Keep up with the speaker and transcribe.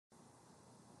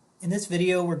In this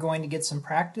video, we're going to get some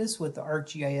practice with the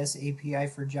ArcGIS API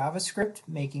for JavaScript,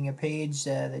 making a page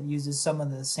that uses some of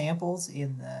the samples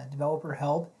in the developer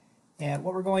help. And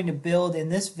what we're going to build in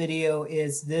this video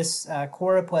is this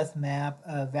Choropleth map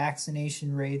of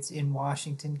vaccination rates in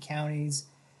Washington counties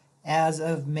as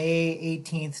of May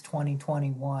 18th,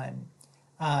 2021.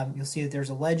 You'll see that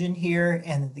there's a legend here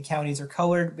and that the counties are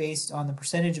colored based on the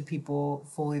percentage of people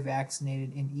fully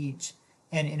vaccinated in each.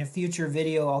 And in a future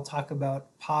video, I'll talk about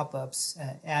pop-ups,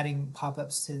 adding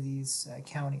pop-ups to these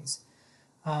counties.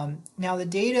 Now, the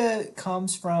data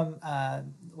comes from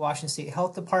Washington State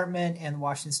Health Department and the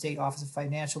Washington State Office of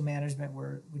Financial Management,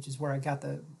 which is where I got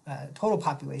the total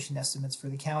population estimates for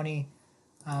the county.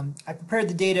 I prepared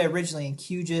the data originally in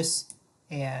QGIS,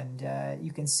 and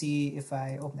you can see if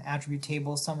I open the attribute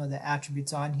table, some of the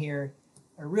attributes on here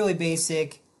are really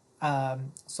basic.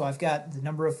 So I've got the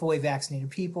number of fully vaccinated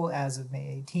people as of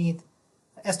May 18th,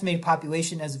 estimated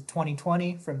population as of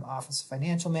 2020 from the Office of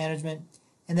Financial Management,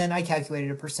 and then I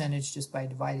calculated a percentage just by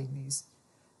dividing these.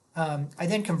 I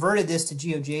then converted this to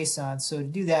GeoJSON, so to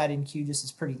do that in QGIS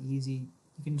is pretty easy.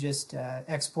 You can just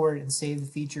export and save the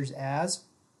features as.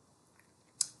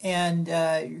 And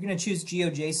you're going to choose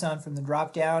GeoJSON from the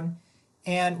drop-down.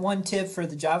 And one tip for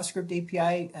the JavaScript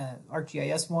API,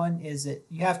 ArcGIS one, is that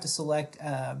you have to select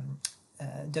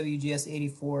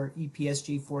WGS84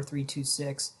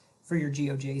 EPSG4326 for your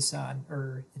GeoJSON,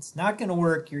 or it's not going to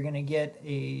work. You're going to get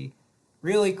a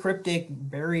really cryptic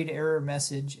buried error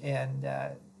message, and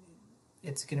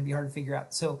it's going to be hard to figure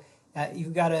out. So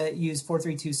you've got to use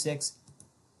 4326.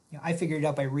 I figured it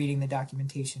out by reading the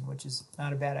documentation, which is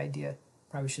not a bad idea.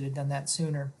 Probably should have done that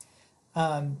sooner.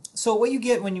 So what you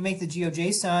get when you make the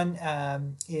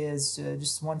GeoJSON is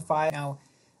just one file. Now,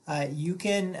 you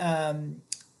can,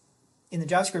 in the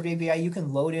JavaScript API, you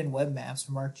can load in web maps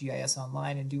from ArcGIS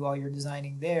Online and do all your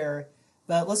designing there.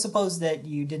 But let's suppose that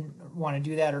you didn't want to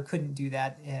do that or couldn't do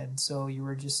that, and so you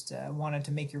were just wanted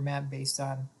to make your map based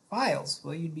on files.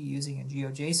 Well, you'd be using a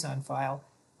GeoJSON file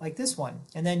like this one,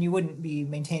 and then you wouldn't be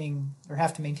maintaining or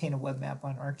have to maintain a web map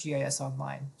on ArcGIS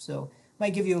Online. So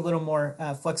might give you a little more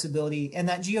flexibility, and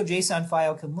that GeoJSON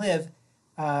file can live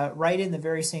right in the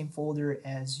very same folder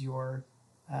as your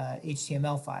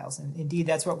HTML files. And indeed,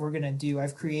 that's what we're going to do.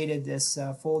 I've created this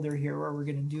folder here where we're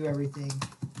going to do everything.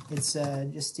 It's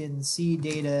just in C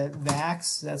data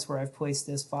vax. That's where I've placed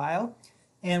this file.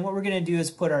 And what we're going to do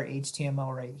is put our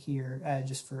HTML right here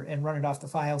and run it off the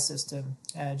file system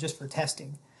just for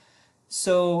testing.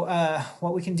 So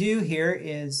what we can do here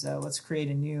is let's create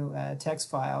a new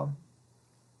text file.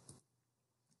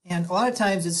 And a lot of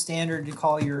times it's standard to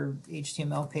call your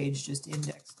HTML page just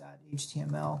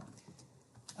index.html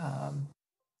for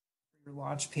your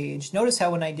launch page. Notice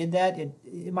how when I did that,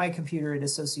 in my computer it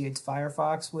associates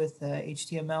Firefox with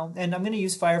HTML. And I'm going to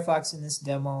use Firefox in this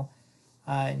demo,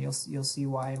 and you'll see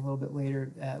why a little bit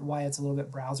later, why it's a little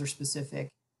bit browser specific.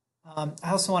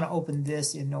 I also want to open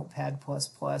this in Notepad++,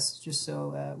 just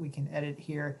so we can edit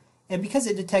here. And because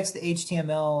it detects the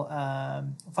HTML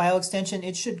file extension,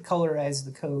 it should colorize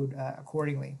the code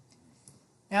accordingly.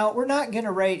 Now, we're not going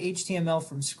to write HTML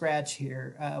from scratch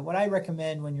here. What I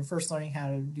recommend when you're first learning how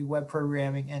to do web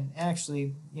programming, and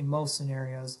actually in most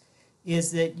scenarios,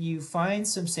 is that you find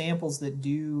some samples that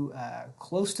do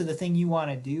close to the thing you want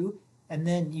to do, and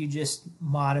then you just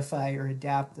modify or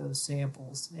adapt those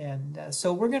samples. And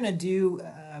so we're going to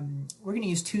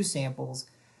use two samples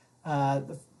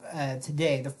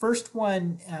today. The first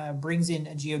one brings in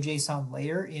a GeoJSON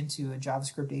layer into a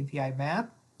JavaScript API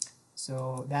map.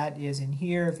 So that is in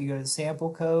here. If you go to the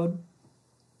sample code,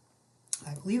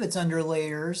 I believe it's under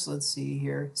layers. Let's see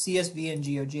here, CSV and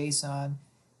GeoJSON,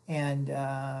 and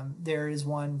there is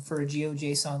one for a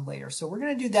GeoJSON layer. So we're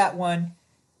going to do that one.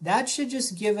 That should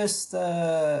just give us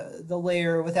the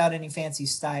layer without any fancy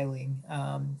styling.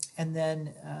 And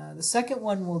then the second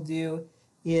one we'll do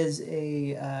is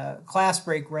a class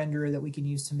break renderer that we can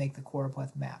use to make the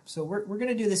Choropleth map. So we're going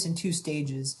to do this in two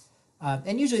stages.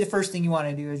 And usually the first thing you want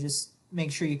to do is just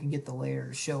make sure you can get the layer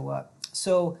to show up.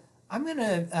 So I'm going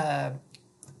to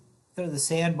go to the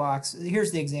sandbox.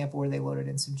 Here's the example where they loaded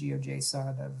in some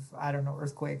GeoJSON of, I don't know,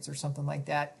 earthquakes or something like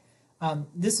that.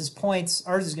 This is points.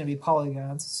 Ours is going to be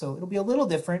polygons, so it'll be a little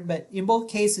different, but in both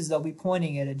cases they'll be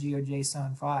pointing at a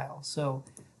GeoJSON file. So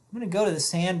I'm going to go to the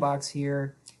sandbox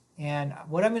here, and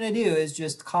what I'm going to do is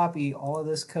just copy all of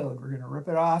this code. We're going to rip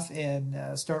it off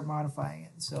and start modifying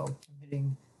it. So I'm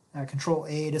hitting Control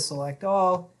A to select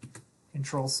all,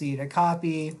 Control C to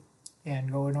copy, and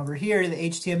going over here to the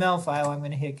HTML file, I'm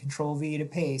going to hit Control V to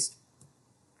paste.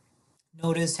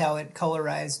 Notice how it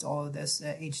colorized all of this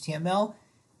HTML,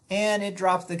 and it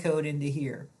dropped the code into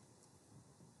here.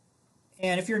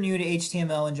 And if you're new to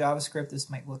HTML and JavaScript, this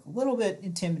might look a little bit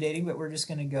intimidating, but we're just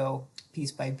going to go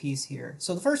piece by piece here.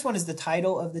 So the first one is the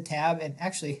title of the tab, and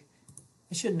actually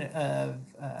I shouldn't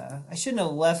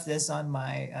have left this on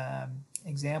my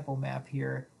example map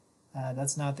here.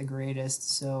 That's not the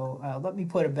greatest. So let me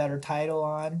put a better title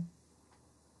on.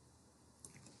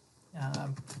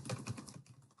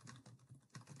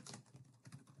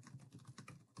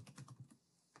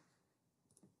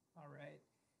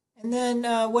 And then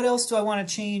what else do I want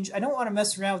to change? I don't want to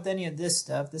mess around with any of this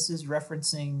stuff. This is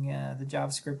referencing the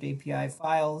JavaScript API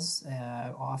files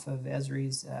off of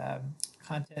Esri's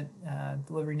content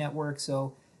delivery network.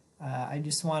 So I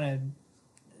just want to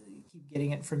keep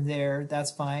getting it from there.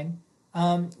 That's fine.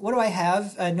 What do I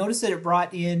have? Notice that it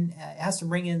brought in, it has to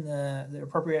bring in the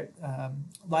appropriate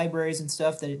libraries and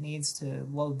stuff that it needs to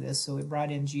load this. So it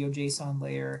brought in GeoJSON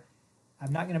layer.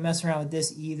 I'm not going to mess around with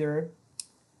this either.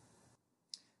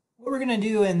 What we're going to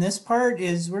do in this part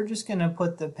is we're just going to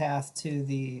put the path to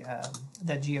the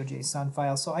that GeoJSON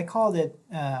file. So I called it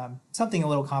something a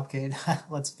little complicated.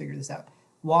 Let's figure this out.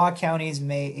 Waugh County's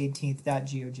May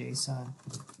 18th.geojson.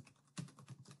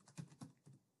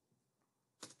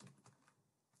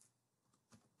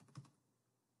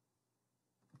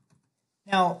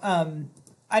 Now,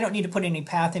 I don't need to put any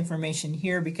path information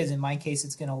here because in my case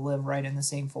it's going to live right in the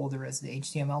same folder as the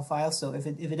HTML file. So if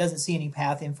it doesn't see any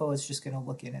path info, it's just going to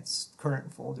look in its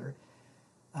current folder.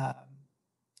 Okay.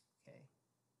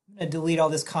 I'm going to delete all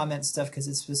this comment stuff because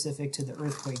it's specific to the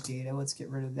earthquake data. Let's get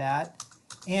rid of that.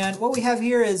 And what we have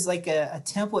here is like a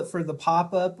template for the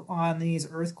pop-up on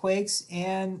these earthquakes,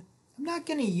 and I'm not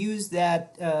going to use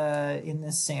that in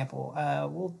this sample.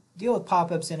 We'll deal with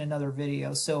pop-ups in another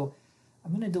video. So I'm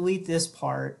going to delete this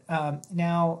part.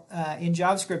 Now, in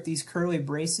JavaScript, these curly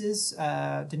braces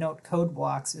denote code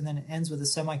blocks, and then it ends with a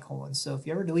semicolon. So if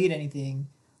you ever delete anything,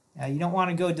 you don't want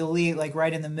to go delete like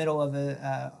right in the middle of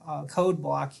a code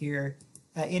block here.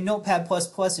 In Notepad++,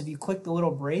 if you click the little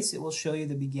brace, it will show you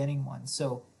the beginning one.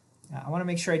 So I want to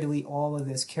make sure I delete all of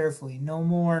this carefully. No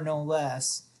more, no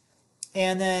less.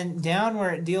 And then down where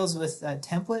it deals with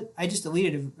template, I just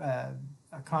deleted a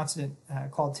constant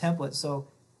called template. So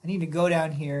I need to go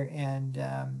down here, and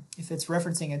if it's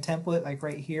referencing a template like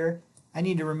right here, I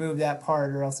need to remove that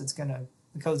part, or else the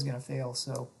code's gonna fail.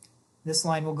 So this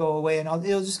line will go away, and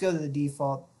it'll just go to the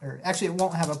default, or actually it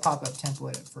won't have a pop-up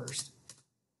template at first.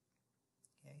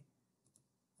 Okay.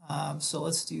 So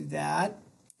let's do that.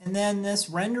 And then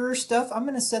this renderer stuff, I'm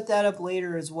gonna set that up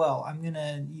later as well. I'm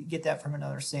gonna get that from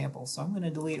another sample. So I'm gonna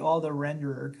delete all the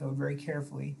renderer code very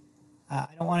carefully. I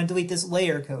don't want to delete this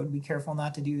layer code. Be careful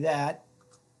not to do that.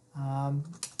 I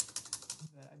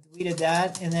deleted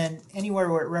that, and then anywhere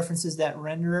where it references that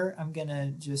renderer, I'm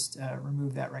gonna just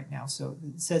remove that right now. So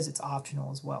it says it's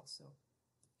optional as well, so I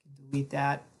can delete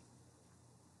that.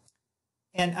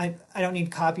 And I don't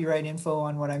need copyright info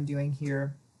on what I'm doing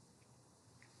here.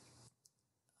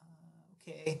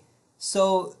 Okay,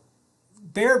 so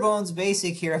bare bones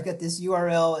basic here. I've got this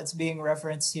URL. It's being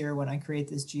referenced here when I create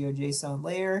this GeoJSON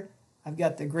layer. I've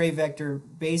got the gray vector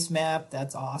base map.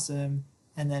 That's awesome.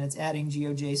 And then it's adding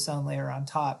GeoJSON layer on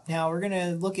top. Now we're going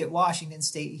to look at Washington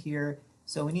State here.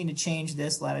 So we need to change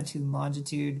this latitude and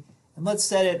longitude. And let's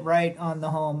set it right on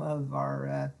the home of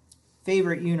our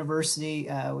favorite university,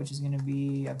 which is going to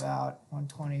be about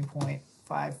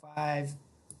 120.55,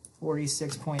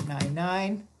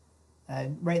 46.99.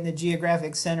 Right in the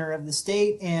geographic center of the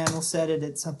state. And we'll set it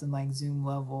at something like zoom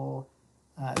level.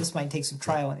 This might take some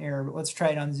trial and error, but let's try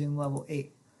it on zoom level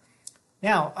 8.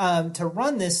 Now, to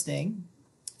run this thing,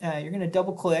 you're going to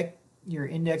double click your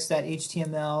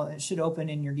index.html. It should open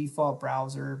in your default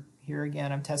browser. Here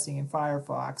again, I'm testing in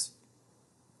Firefox.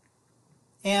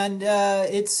 And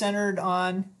it's centered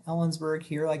on Ellensburg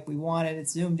here like we wanted.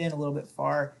 It's zoomed in a little bit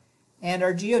far. And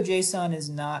our GeoJSON is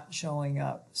not showing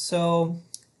up. So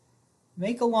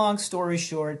make a long story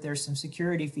short, there's some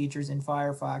security features in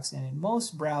Firefox and in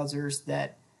most browsers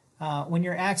that when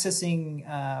you're accessing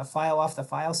a file off the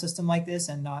file system like this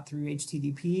and not through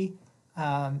HTTP,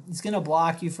 it's going to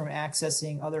block you from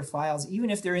accessing other files, even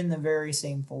if they're in the very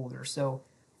same folder. So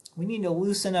we need to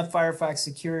loosen up Firefox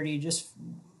security just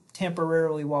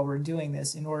temporarily while we're doing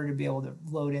this in order to be able to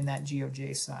load in that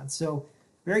GeoJSON. So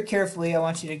very carefully, I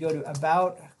want you to go to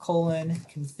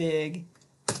about:config,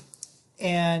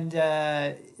 and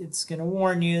it's going to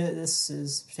warn you that this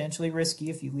is potentially risky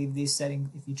if you leave these settings,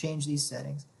 if you change these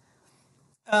settings.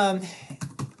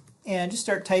 And just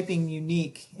start typing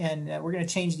unique, and we're going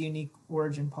to change the unique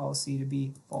origin policy to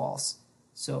be false.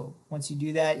 So once you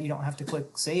do that, you don't have to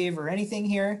click save or anything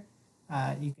here.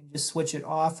 You can just switch it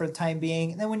off for the time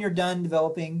being, and then when you're done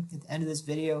developing at the end of this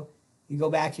video, you go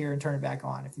back here and turn it back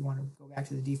on if you want to go back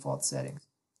to the default settings.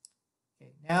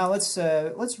 Okay, now let's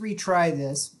retry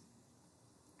this.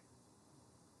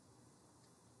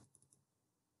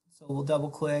 So we'll double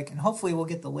click and hopefully we'll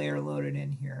get the layer loaded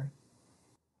in here.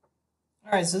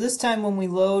 All right, so this time when we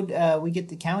load, we get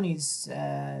the counties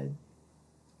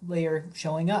layer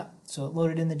showing up. So it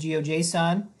loaded in the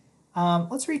GeoJSON.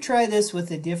 Let's retry this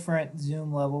with a different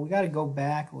zoom level. We got to go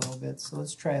back a little bit. So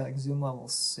let's try like zoom level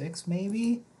 6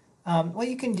 maybe. What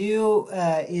you can do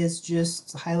is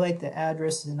just highlight the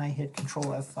address and I hit Control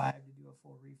F5 to do a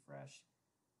full refresh.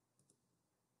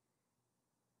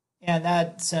 And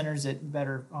that centers it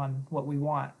better on what we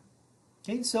want.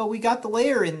 Okay, so we got the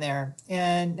layer in there,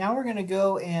 and now we're going to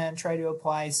go and try to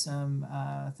apply some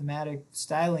thematic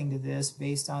styling to this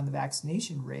based on the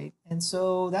vaccination rate. And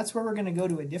so that's where we're going to go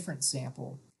to a different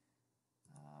sample.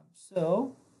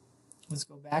 So let's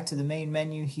go back to the main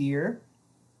menu here.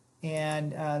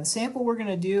 And the sample we're going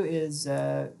to do is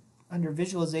under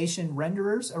visualization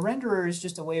renderers. A renderer is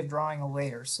just a way of drawing a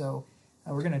layer. So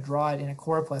we're going to draw it in a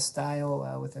Choropleth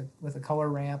style with a color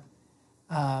ramp.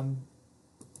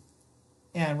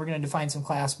 And we're going to define some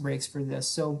class breaks for this.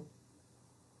 So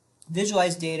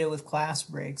visualize data with class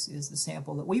breaks is the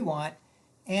sample that we want.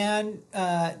 And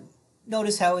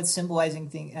notice how it's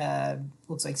symbolizing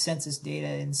looks like census data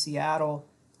in Seattle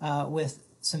with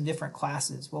some different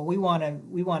classes. Well, we want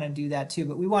to do that too,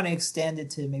 but we want to extend it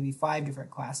to maybe 5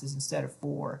 different classes instead of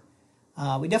 4.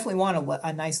 We definitely want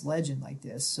a nice legend like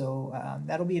this, so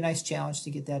that'll be a nice challenge to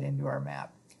get that into our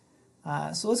map.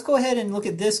 So let's go ahead and look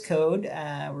at this code.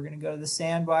 We're going to go to the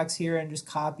sandbox here and just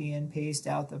copy and paste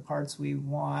out the parts we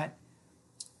want.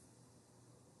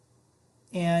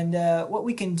 And what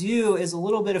we can do is a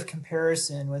little bit of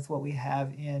comparison with what we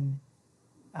have in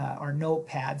our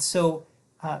notepad. So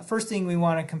first thing we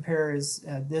want to compare is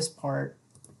this part.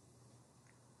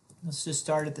 Let's just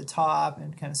start at the top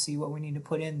and kind of see what we need to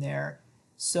put in there.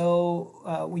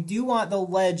 So we do want the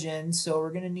legend, so we're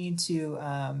going to need to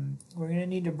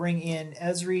bring in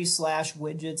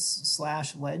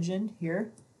Esri/widgets/legend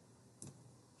here,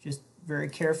 just very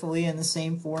carefully in the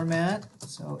same format.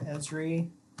 So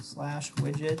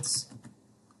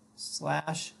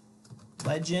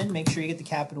Esri/widgets/legend. Make sure you get the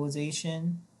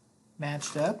capitalization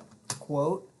matched up,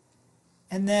 quote.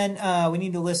 And then we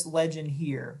need to list legend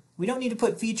here. We don't need to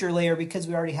put feature layer because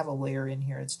we already have a layer in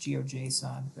here. It's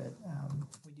GeoJSON, but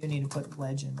we do need to put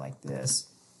legend like this.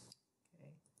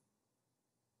 Okay.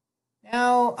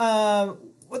 Now,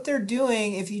 what they're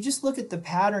doing, if you just look at the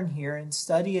pattern here and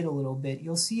study it a little bit,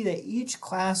 you'll see that each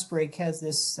class break has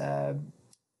this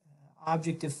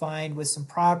object defined with some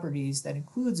properties that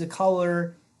includes a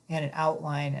color and an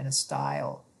outline and a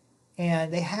style.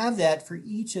 And they have that for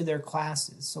each of their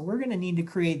classes. So we're going to need to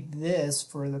create this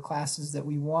for the classes that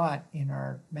we want in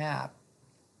our map.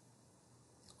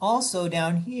 Also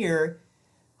down here,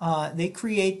 they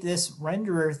create this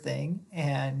renderer thing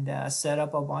and set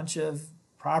up a bunch of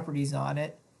properties on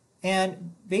it.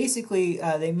 And basically,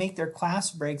 they make their class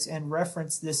breaks and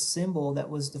reference this symbol that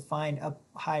was defined up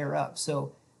higher up.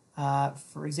 So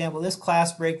for example, this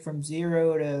class break from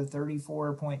 0 to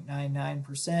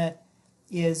 34.99%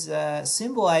 is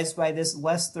symbolized by this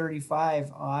less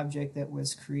 35 object that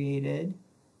was created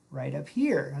right up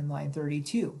here on line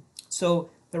 32. So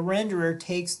the renderer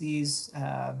takes these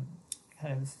kind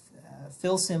of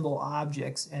fill symbol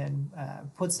objects and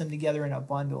puts them together in a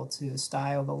bundle to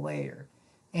style the layer.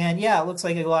 And yeah, it looks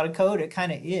like a lot of code. It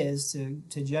kind of is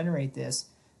to generate this.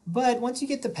 But once you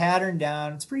get the pattern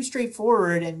down, it's pretty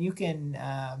straightforward, and you can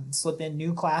slip in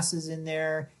new classes in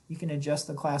there. You can adjust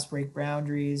the class break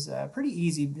boundaries pretty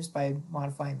easy just by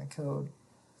modifying the code.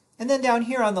 And then down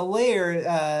here on the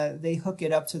layer, they hook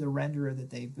it up to the renderer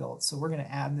that they built. So we're going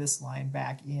to add this line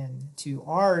back in to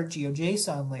our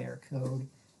GeoJSON layer code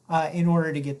in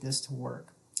order to get this to work.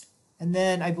 And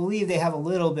then I believe they have a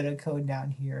little bit of code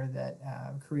down here that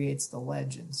creates the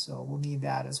legend. So we'll need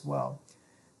that as well.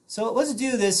 So let's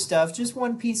do this stuff just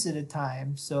one piece at a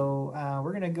time. So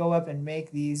we're going to go up and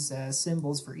make these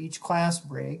symbols for each class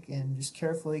break and just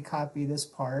carefully copy this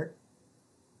part.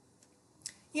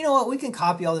 You know what, we can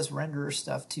copy all this renderer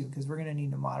stuff too because we're going to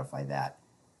need to modify that.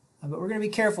 But we're going to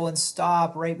be careful and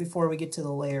stop right before we get to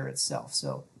the layer itself.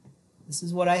 So this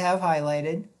is what I have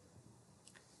highlighted.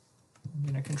 I'm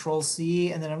going to Control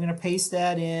C and then I'm going to paste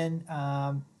that in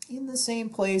the same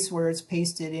place where it's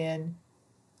pasted in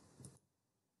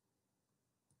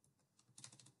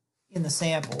the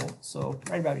sample, so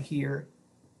right about here.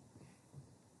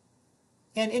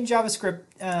 And in JavaScript,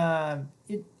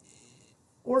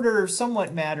 order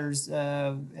somewhat matters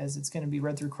as it's going to be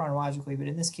read through chronologically, but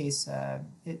in this case,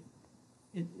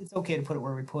 it's okay to put it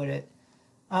where we put it.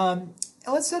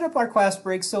 Let's set up our class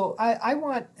breaks. So I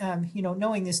want,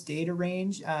 knowing this data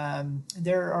range,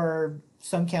 there are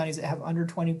some counties that have under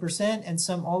 20% and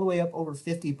some all the way up over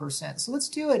 50%. So let's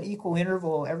do an equal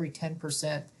interval every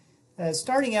 10%,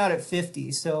 starting out at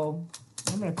 50. So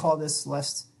I'm going to call this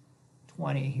less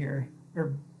 20 here.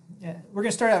 Or we're going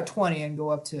to start out 20 and go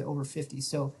up to over 50.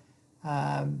 So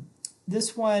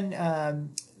this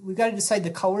one, we've got to decide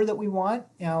the color that we want.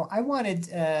 Now, I wanted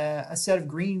a set of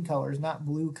green colors, not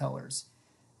blue colors.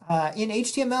 In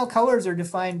HTML, colors are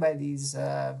defined by these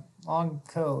long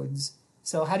codes.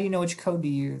 So how do you know which code to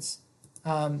use?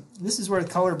 This is where the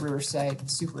Color Brewer site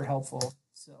is super helpful.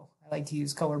 So I like to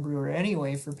use Color Brewer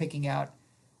anyway for picking out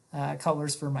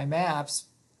colors for my maps.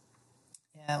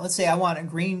 Let's say I want a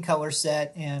green color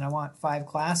set and I want 5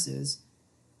 classes.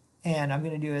 And I'm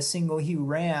going to do a single hue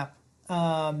ramp.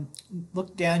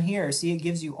 Look down here. See, it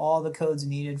gives you all the codes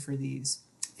needed for these.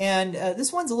 And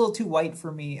this one's a little too white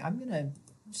for me. I'm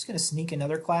just going to sneak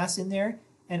another class in there.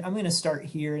 And I'm going to start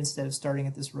here instead of starting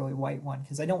at this really white one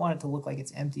because I don't want it to look like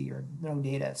it's empty or no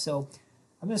data. So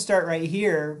I'm going to start right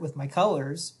here with my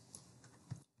colors.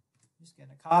 I'm just going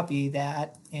to copy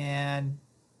that and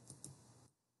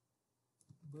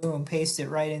boom, paste it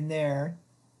right in there.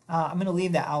 I'm going to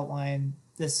leave the outline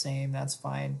the same. That's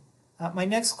fine. My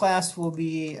next class will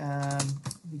be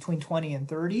between 20 and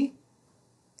 30.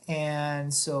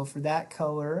 And so for that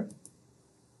color, I'm going to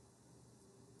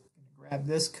grab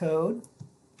this code.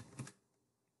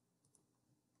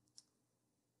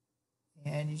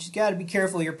 And you just got to be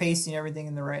careful you're pasting everything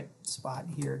in the right spot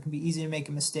here. It can be easy to make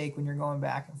a mistake when you're going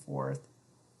back and forth.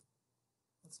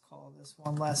 Let's call this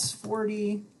one less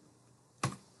 40.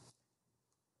 Back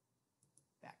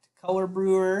to Color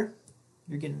Brewer.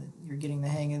 You're getting the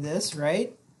hang of this,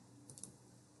 right?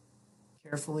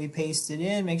 Carefully paste it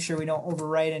in. Make sure we don't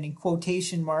overwrite any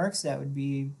quotation marks. That would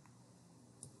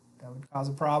cause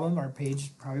a problem. Our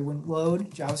page probably wouldn't load.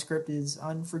 JavaScript is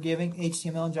unforgiving.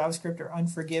 HTML and JavaScript are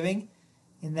unforgiving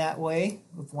in that way.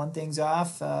 If one thing's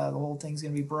off, the whole thing's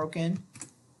going to be broken.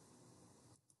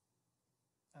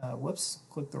 Whoops,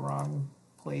 clicked the wrong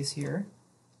place here.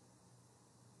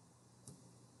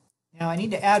 Now I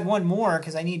need to add one more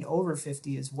because I need over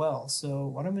 50 as well. So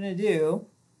what I'm going to do,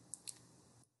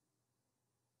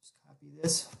 just copy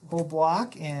this whole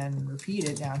block and repeat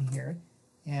it down here.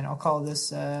 And I'll call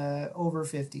this over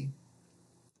 50.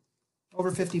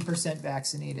 Over 50%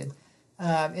 vaccinated.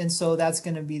 And so that's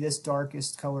going to be this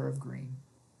darkest color of green.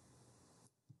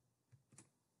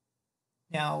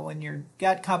 Now, when you've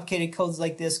got complicated codes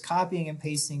like this, copying and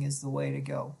pasting is the way to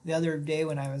go. The other day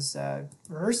when I was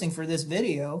rehearsing for this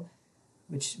video,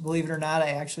 which, believe it or not,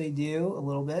 I actually do a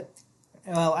little bit,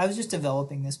 well, I was just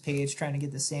developing this page, trying to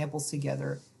get the samples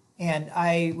together, and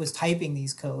I was typing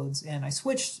these codes, and I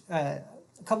switched a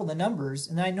couple of the numbers,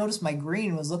 and then I noticed my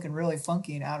green was looking really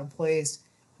funky and out of place,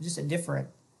 just a different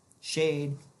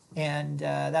shade, and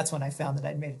that's when I found that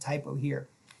I'd made a typo here.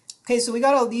 Okay, so we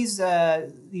got all these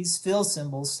fill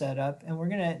symbols set up, and we're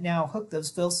going to now hook those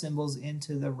fill symbols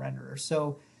into the renderer.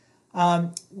 So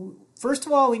first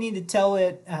of all, we need to tell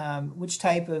it which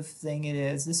type of thing it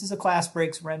is. This is a class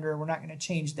breaks renderer. We're not going to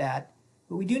change that,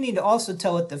 but we do need to also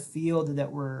tell it the field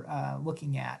that we're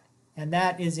looking at, and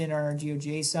that is in our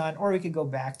GeoJSON, or we could go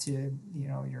back to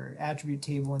your attribute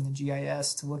table in the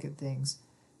GIS to look at things.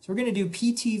 So we're going to do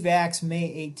PTVax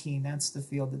May 18. That's the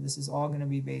field that this is all going to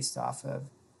be based off of.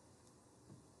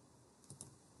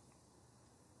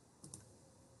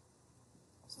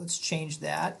 So let's change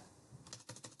that.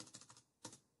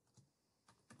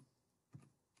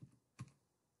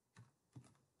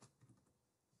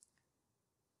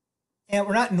 And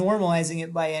we're not normalizing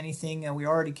it by anything. We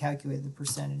already calculated the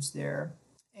percentage there.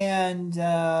 And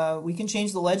we can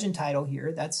change the legend title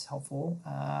here. That's helpful.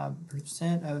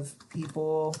 Percent of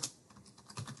people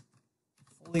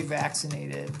fully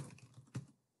vaccinated.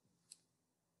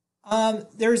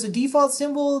 There's a default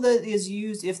symbol that is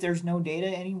used if there's no data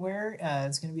anywhere.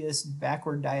 It's going to be this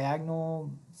backward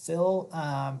diagonal fill.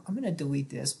 I'm going to delete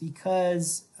this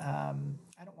because I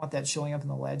don't want that showing up in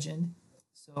the legend.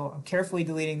 So I'm carefully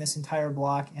deleting this entire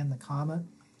block and the comma.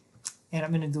 And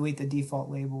I'm going to delete the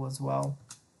default label as well.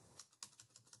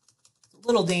 It's a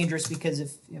little dangerous because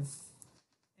if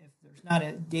there's not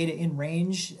a data in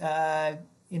range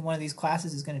in one of these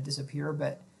classes, it's going to disappear,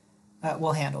 but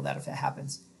we'll handle that if it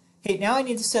happens. Okay, now I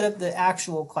need to set up the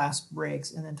actual class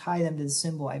breaks and then tie them to the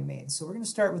symbol I made. So we're going to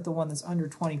start with the one that's under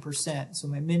 20%. So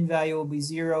my min value will be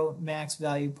 0, max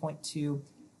value 0.2.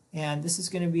 And this is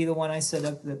going to be the one I set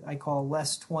up that I call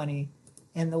less 20.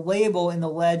 And the label in the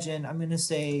legend, I'm going to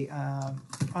say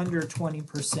under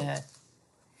 20%.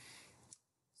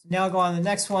 So now I'll go on to the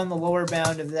next one. The lower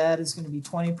bound of that is going to be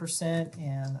 20%,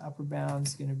 and the upper bound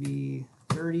is going to be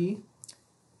 30.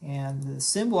 And the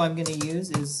symbol I'm going to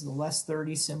use is the less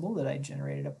 30 symbol that I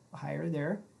generated up higher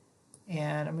there.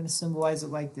 And I'm going to symbolize it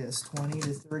like this, 20 to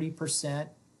 30%.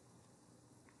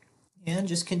 And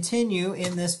just continue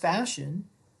in this fashion,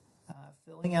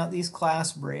 filling out these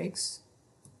class breaks.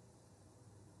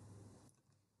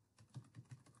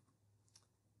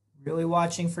 Really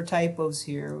watching for typos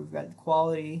here. We've got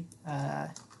quality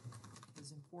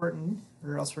is important,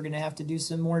 or else we're going to have to do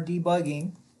some more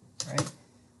debugging, right?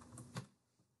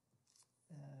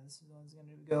 This one's going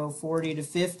to go 40 to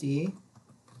 50.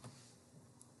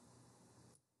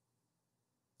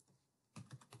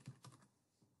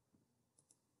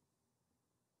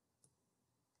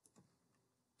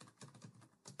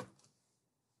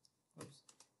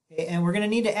 Okay, and we're going to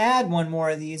need to add one more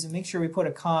of these and make sure we put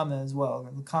a comma as well.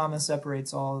 The comma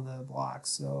separates all of the blocks,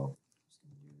 so I'm just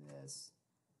going to do this.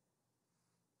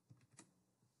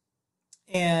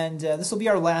 And this will be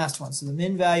our last one. So the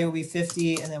min value will be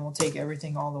 50, and then we'll take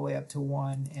everything all the way up to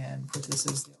 1 and put this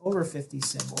as the over 50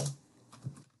 symbol.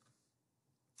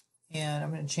 And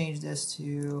I'm going to change this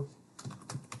to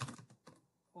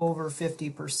over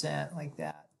 50% like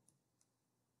that.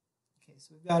 Okay,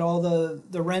 so we've got all the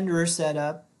renderer set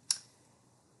up.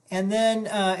 And then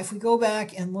if we go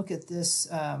back and look at this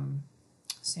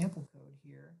sample code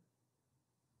here,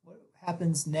 what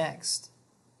happens next?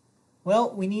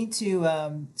 Well, we need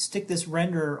to stick this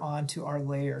renderer onto our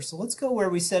layer. So let's go where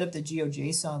we set up the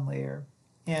GeoJSON layer.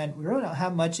 And we really don't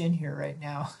have much in here right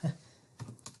now.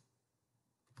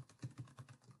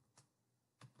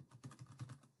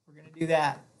 We're going to do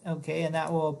that. Okay, and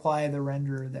that will apply the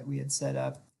renderer that we had set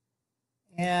up.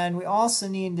 And we also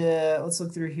need to, let's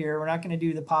look through here. We're not going to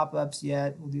do the pop-ups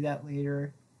yet. We'll do that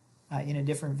later in a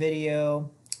different video.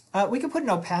 We could put an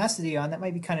opacity on. That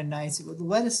might be kind of nice. It would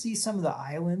let us see some of the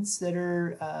islands that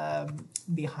are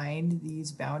behind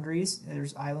these boundaries.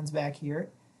 There's islands back here.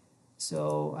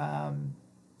 So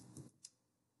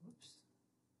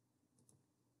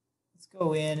let's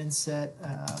go in and set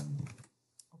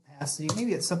opacity.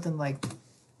 Maybe it's something like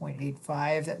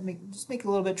 0.85. Just make it a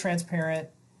little bit transparent.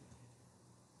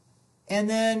 And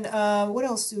then what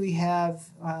else do we have?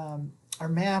 Our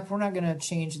map, we're not going to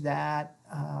change that.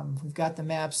 We've got the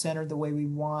map centered the way we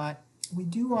want. We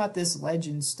do want this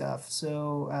legend stuff,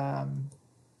 so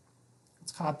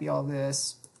let's copy all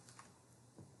this,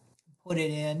 put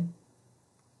it in.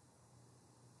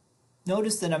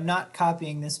 Notice that I'm not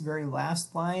copying this very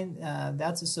last line.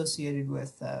 That's associated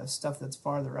with stuff that's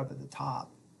farther up at the top.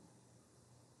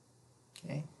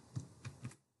 Okay.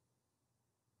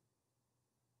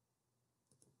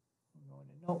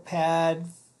 Notepad,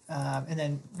 and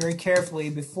then very carefully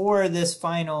before this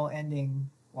final ending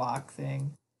block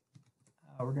thing,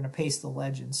 we're going to paste the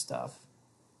legend stuff.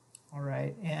 All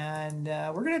right, and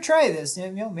we're going to try this.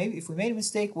 You know, maybe if we made a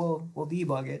mistake, we'll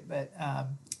debug it. But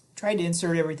tried to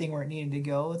insert everything where it needed to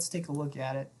go. Let's take a look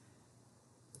at it.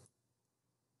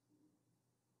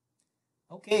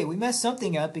 Okay, we messed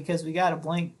something up because we got a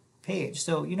blank page.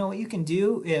 So you know what you can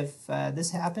do if this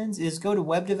happens is go to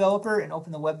Web Developer and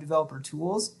open the Web Developer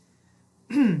tools.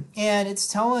 And it's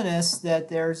telling us that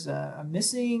there's a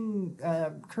missing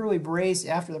curly brace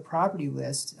after the property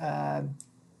list, line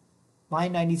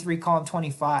 93, column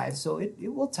 25. So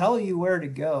it will tell you where to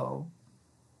go.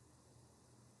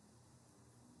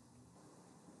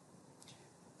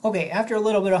 Okay, after a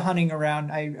little bit of hunting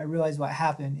around, I realized what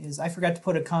happened is I forgot to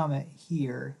put a comma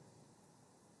here.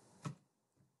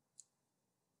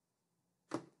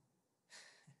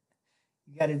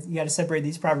 You got to separate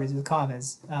these properties with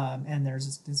commas, and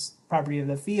there's this property of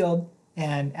the field,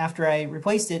 and after I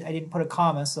replaced it, I didn't put a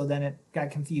comma, so then it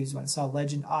got confused when it saw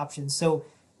legend options. So it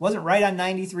wasn't right on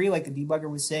 93 like the debugger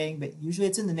was saying, but usually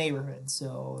it's in the neighborhood,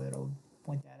 so it'll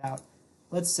point that out.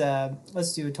 Let's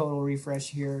do a total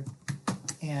refresh here,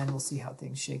 and we'll see how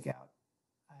things shake out.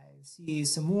 I see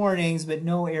some warnings, but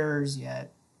no errors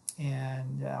yet,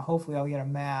 and hopefully I'll get a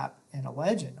map and a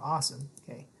legend. Awesome.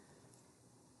 Okay.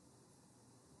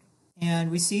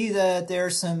 And we see that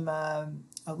there's some a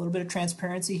little bit of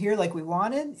transparency here like we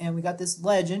wanted, and we got this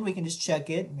legend. We can just check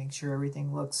it and make sure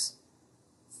everything looks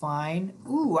fine.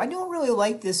 Ooh, I don't really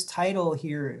like this title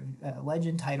here,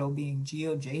 legend title being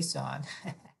GeoJSON.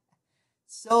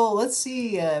 So let's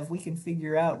see if we can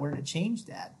figure out where to change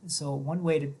that. So one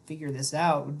way to figure this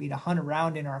out would be to hunt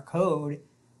around in our code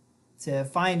to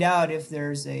find out if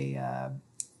there's a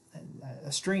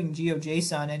string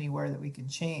GeoJSON anywhere that we can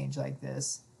change like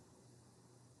this.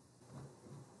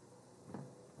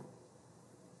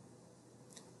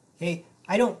 Okay,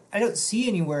 I don't see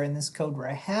anywhere in this code where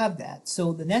I have that.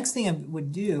 So the next thing I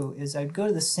would do is I'd go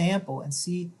to the sample and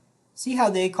see how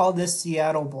they call this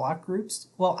Seattle block groups.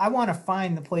 Well, I want to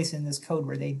find the place in this code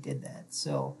where they did that.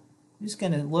 So I'm just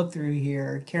going to look through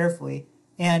here carefully,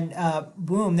 and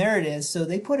boom, there it is. So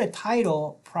they put a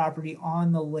title property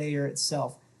on the layer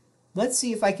itself. Let's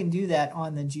see if I can do that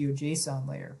on the GeoJSON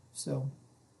layer. So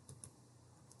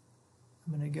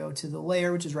I'm going to go to the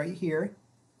layer, which is right here.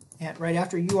 And right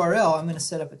after URL, I'm going to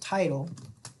set up a title.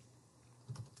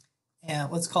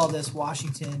 And let's call this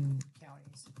Washington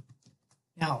Counties.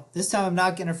 Now, this time I'm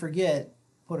not going to forget,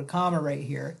 put a comma right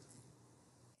here.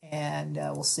 And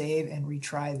we'll save and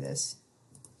retry this.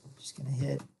 Just going to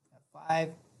hit F5.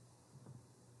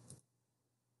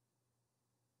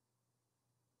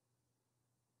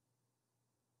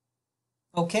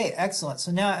 Okay, excellent.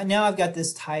 So now I've got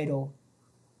this title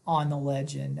on the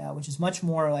legend, which is much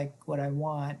more like what I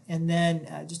want. And then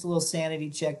just a little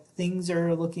sanity check. Things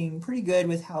are looking pretty good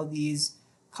with how these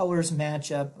colors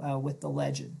match up with the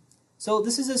legend. So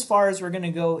this is as far as we're going to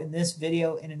go in this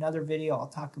video. In another video, I'll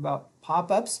talk about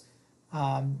pop-ups.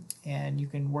 And you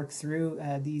can work through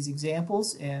these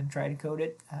examples and try to code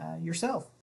it yourself.